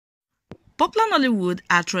Popular Nollywood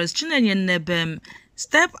actress Chinenye Nnebe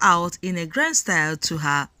stepped out in a grand style to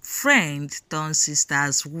her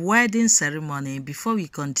friend-turned-sister's wedding ceremony. Before we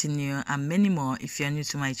continue and many more, if you're new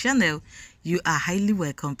to my channel, you are highly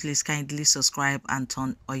welcome. Please kindly subscribe and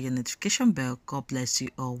turn on your notification bell. God bless you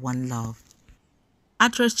all. One love.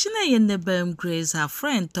 Actress Chinenye Nnebe graced her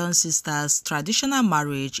friend-turned-sister's traditional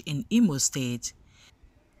marriage in Imo State.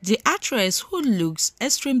 The actress, who looks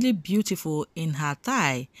extremely beautiful in her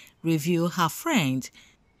tie, revealed her friend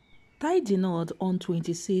tied the knot on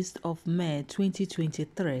 26th of May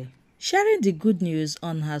 2023. Sharing the good news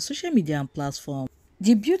on her social media platform,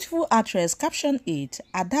 the beautiful actress captioned it,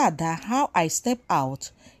 "Ada, how I stepped out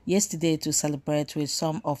yesterday to celebrate with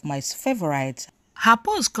some of my favorites." Her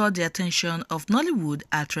post caught the attention of Nollywood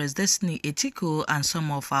actress Destiny Etiko and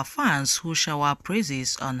some of her fans who shower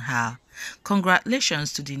praises on her.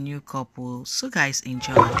 Congratulations to the new couple. So guys,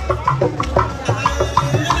 enjoy.